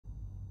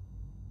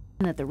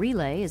that the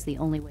relay is the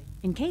only way.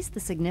 In case the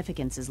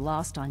significance is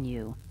lost on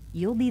you,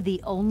 you'll be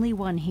the only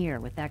one here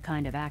with that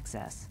kind of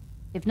access.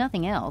 If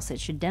nothing else, it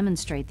should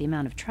demonstrate the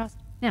amount of trust.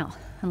 Now,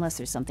 unless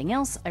there's something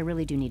else, I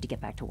really do need to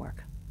get back to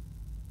work.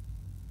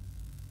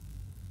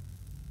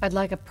 I'd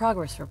like a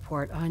progress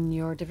report on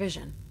your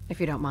division, if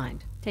you don't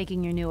mind.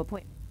 Taking your new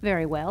appointment.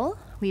 Very well.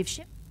 We've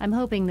shipped. I'm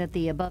hoping that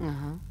the above...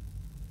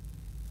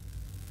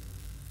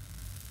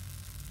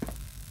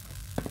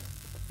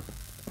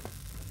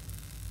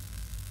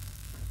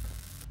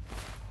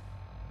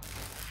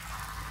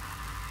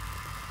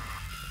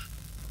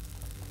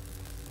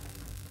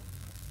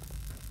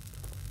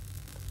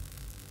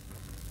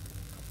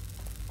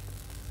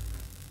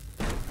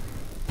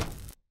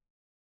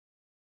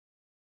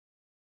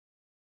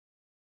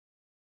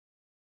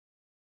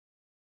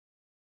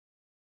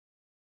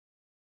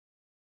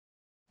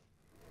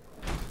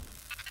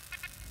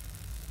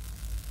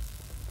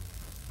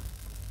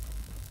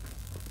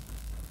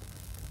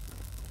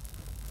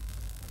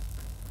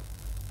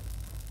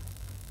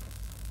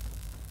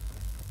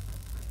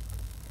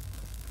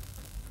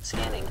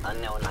 Scanning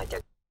unknown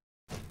identity.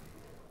 I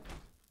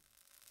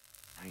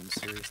am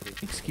seriously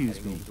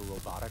Excuse me. to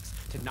robotics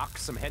to knock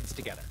some heads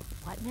together.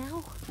 What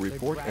now?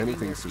 Report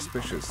anything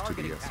suspicious to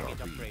the SRB.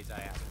 Upgrades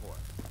I asked for.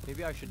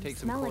 Maybe I should take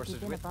some Smell like courses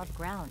you've been with above me.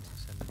 ground.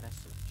 Send a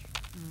message.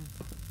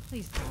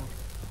 Please don't.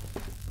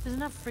 There's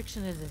enough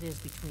friction as it is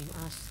between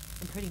us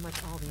and pretty much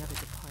all the other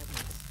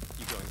departments.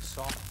 You going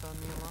soft on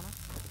me,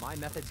 Alana? My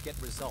methods get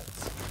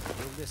results.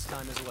 Will this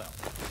time as well.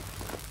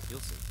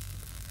 You'll see.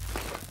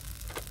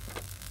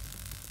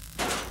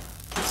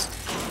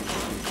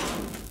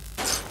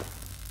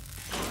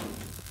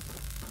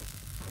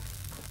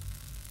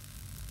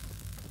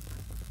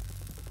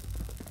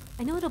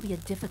 I know it'll be a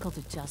difficult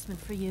adjustment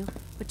for you,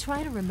 but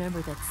try to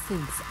remember that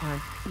synths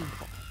aren't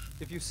people.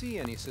 If you see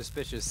any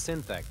suspicious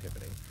synth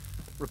activity,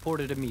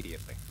 report it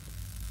immediately.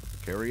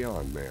 Carry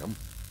on, ma'am.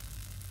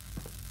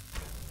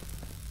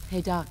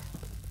 Hey, Doc.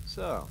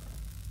 So,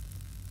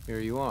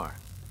 here you are.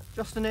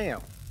 Justin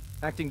Ao,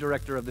 Acting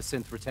Director of the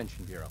Synth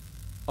Retention Bureau.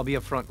 I'll be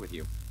upfront with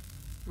you.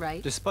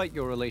 Right? Despite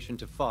your relation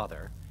to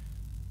Father,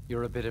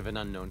 you're a bit of an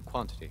unknown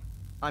quantity.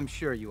 I'm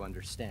sure you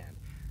understand.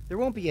 There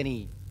won't be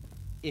any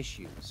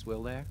issues,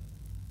 will there?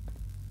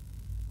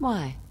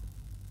 Why?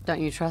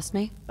 Don't you trust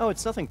me? Oh,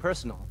 it's nothing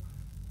personal.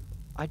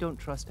 I don't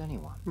trust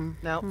anyone.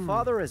 Now,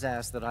 Father has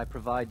asked that I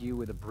provide you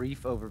with a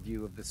brief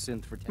overview of the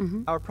synth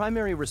retention. Our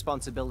primary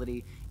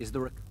responsibility is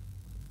the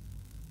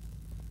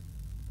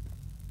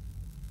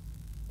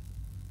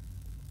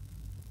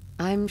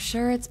I'm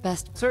sure it's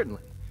best...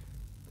 Certainly.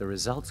 The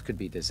results could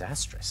be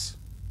disastrous.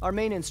 Our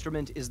main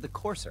instrument is the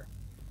Courser,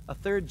 a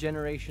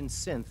third-generation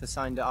synth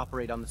assigned to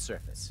operate on the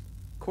surface.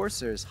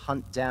 Coursers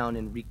hunt down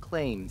and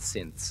reclaim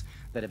synths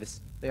that have...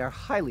 They are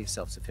highly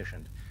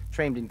self-sufficient,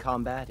 trained in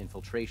combat,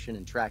 infiltration,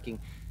 and tracking.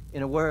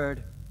 In a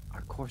word,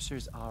 our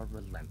Coursers are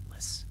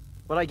relentless.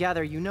 But I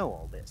gather you know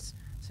all this,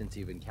 since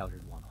you've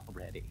encountered one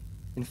already.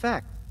 In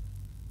fact...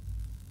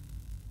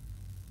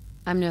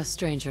 I'm no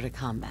stranger to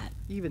combat.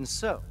 Even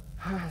so,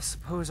 I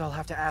suppose I'll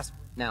have to ask...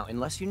 Now,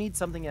 unless you need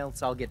something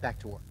else, I'll get back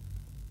to work.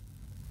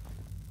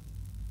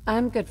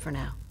 I'm good for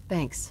now.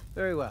 Thanks.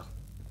 Very well.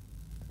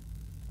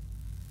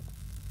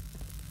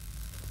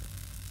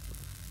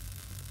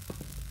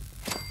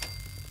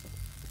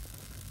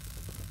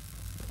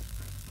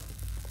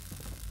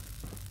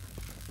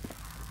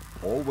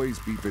 Always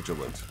be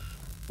vigilant.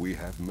 We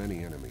have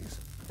many enemies.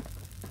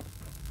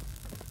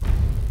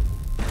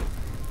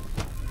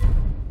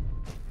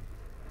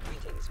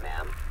 Greetings,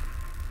 ma'am.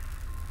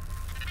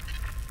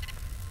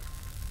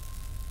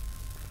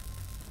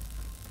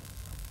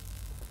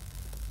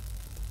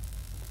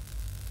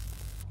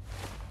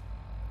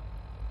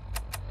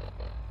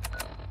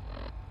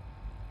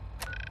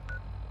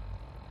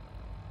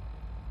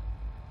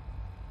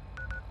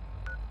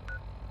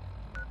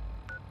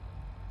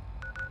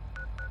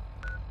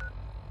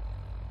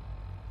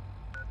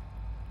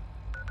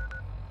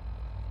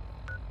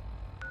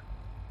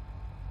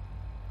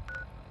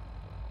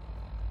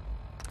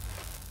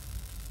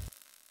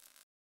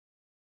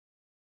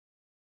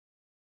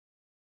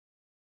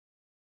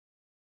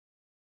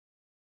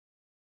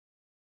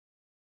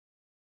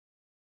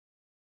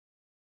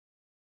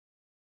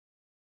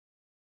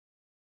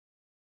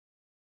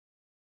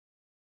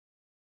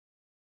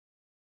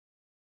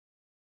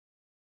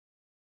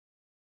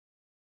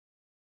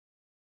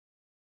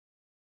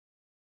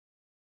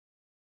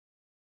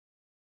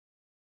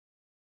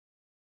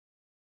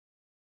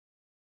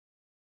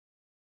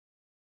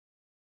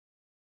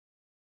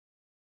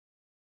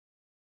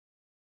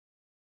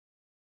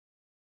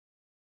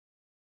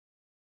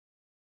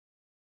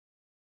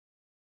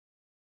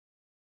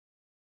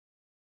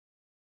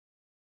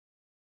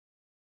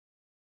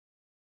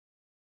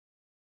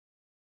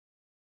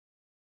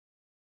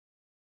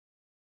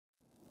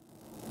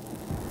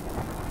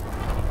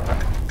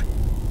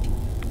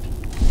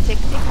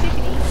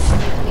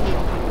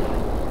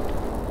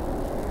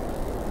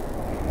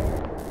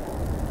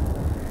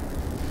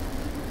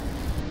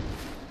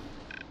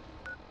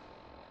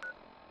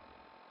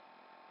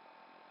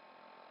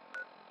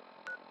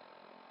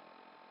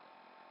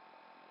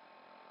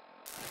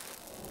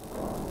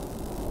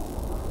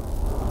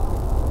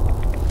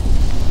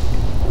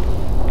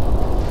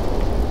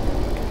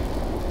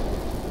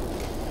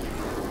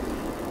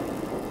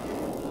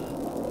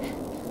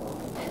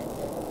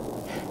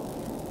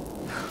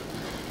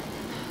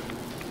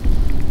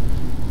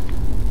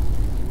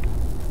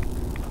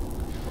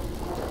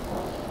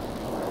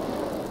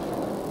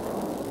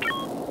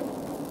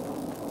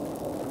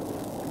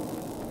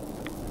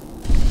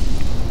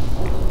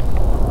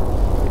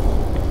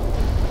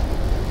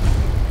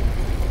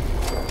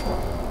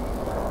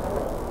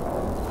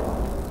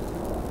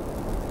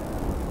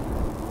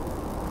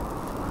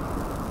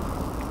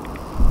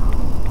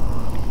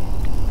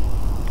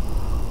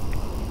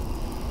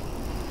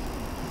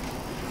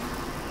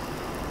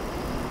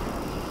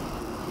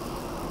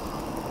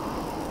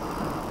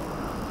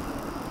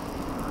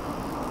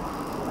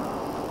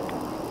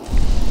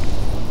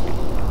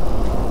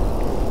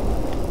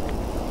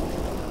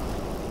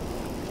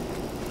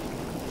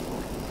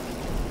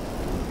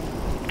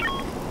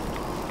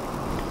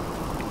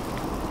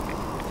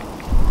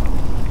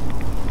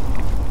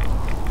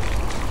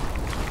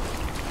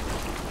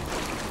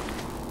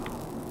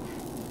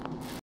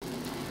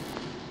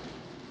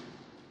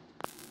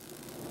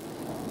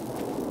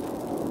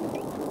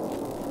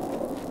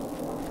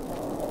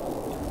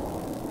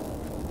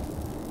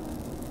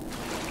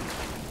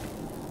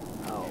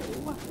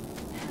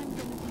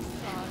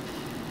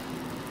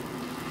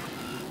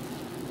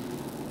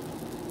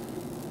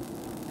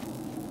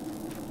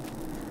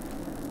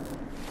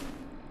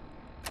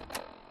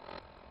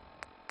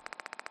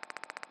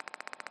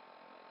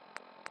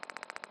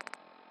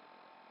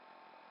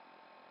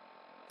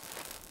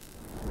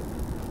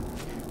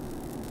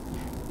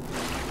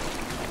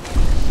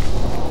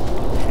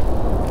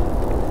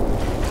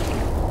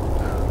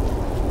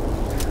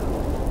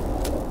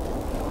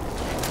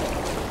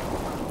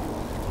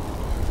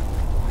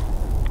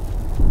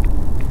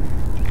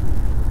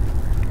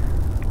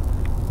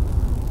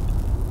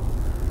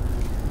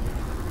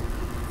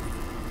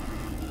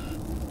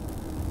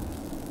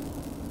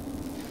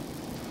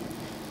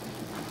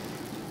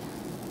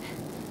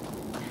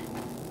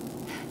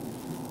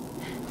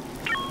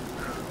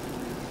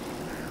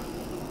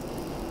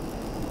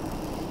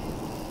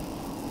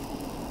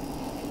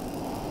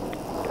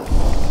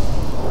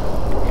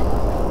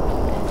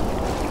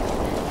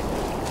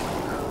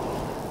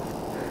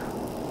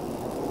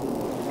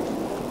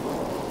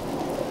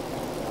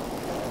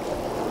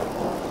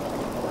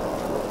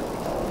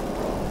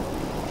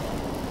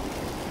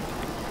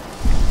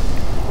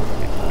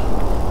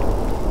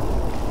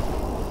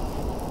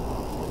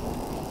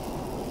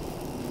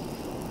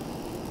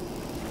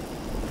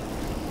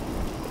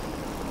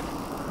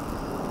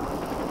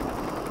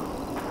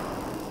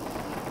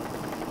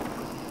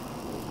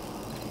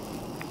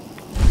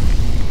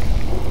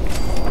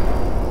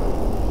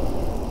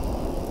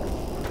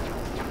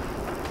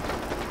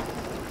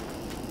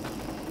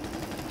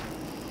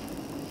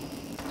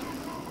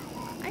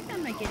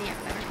 Giddy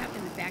up. Buttercup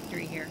in the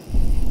factory here.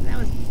 That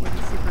was before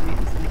the super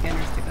mutants and the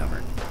Gunners took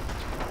over.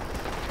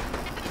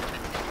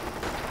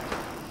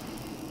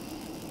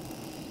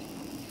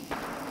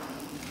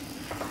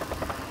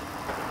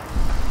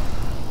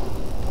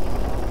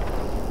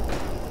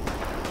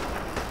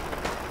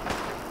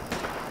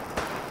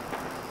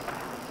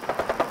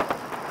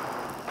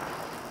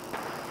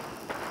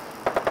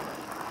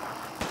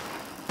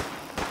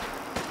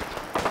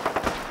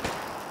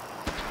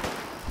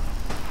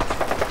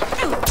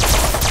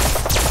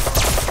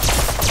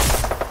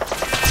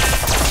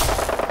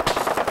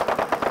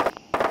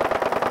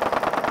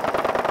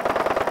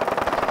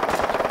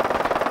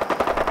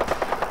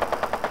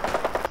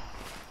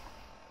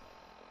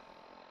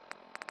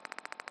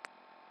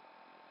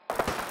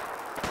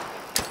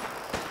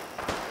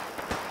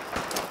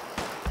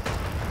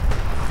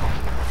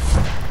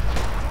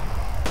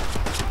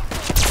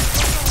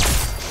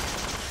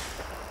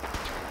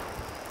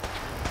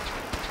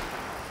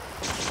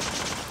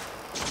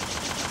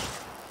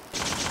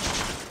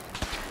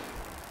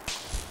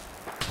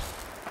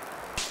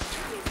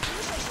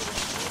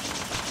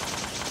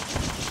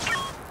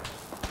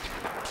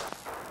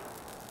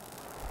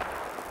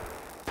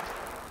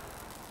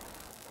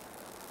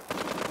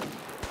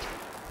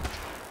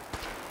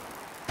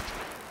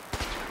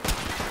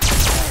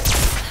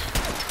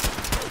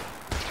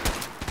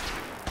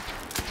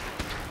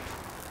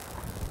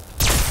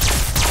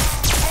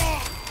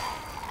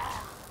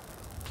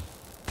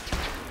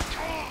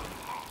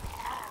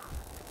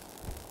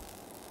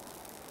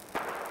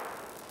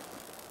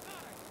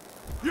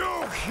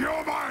 You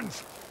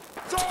humans!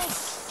 So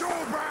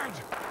stupid!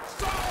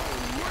 So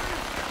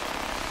weak!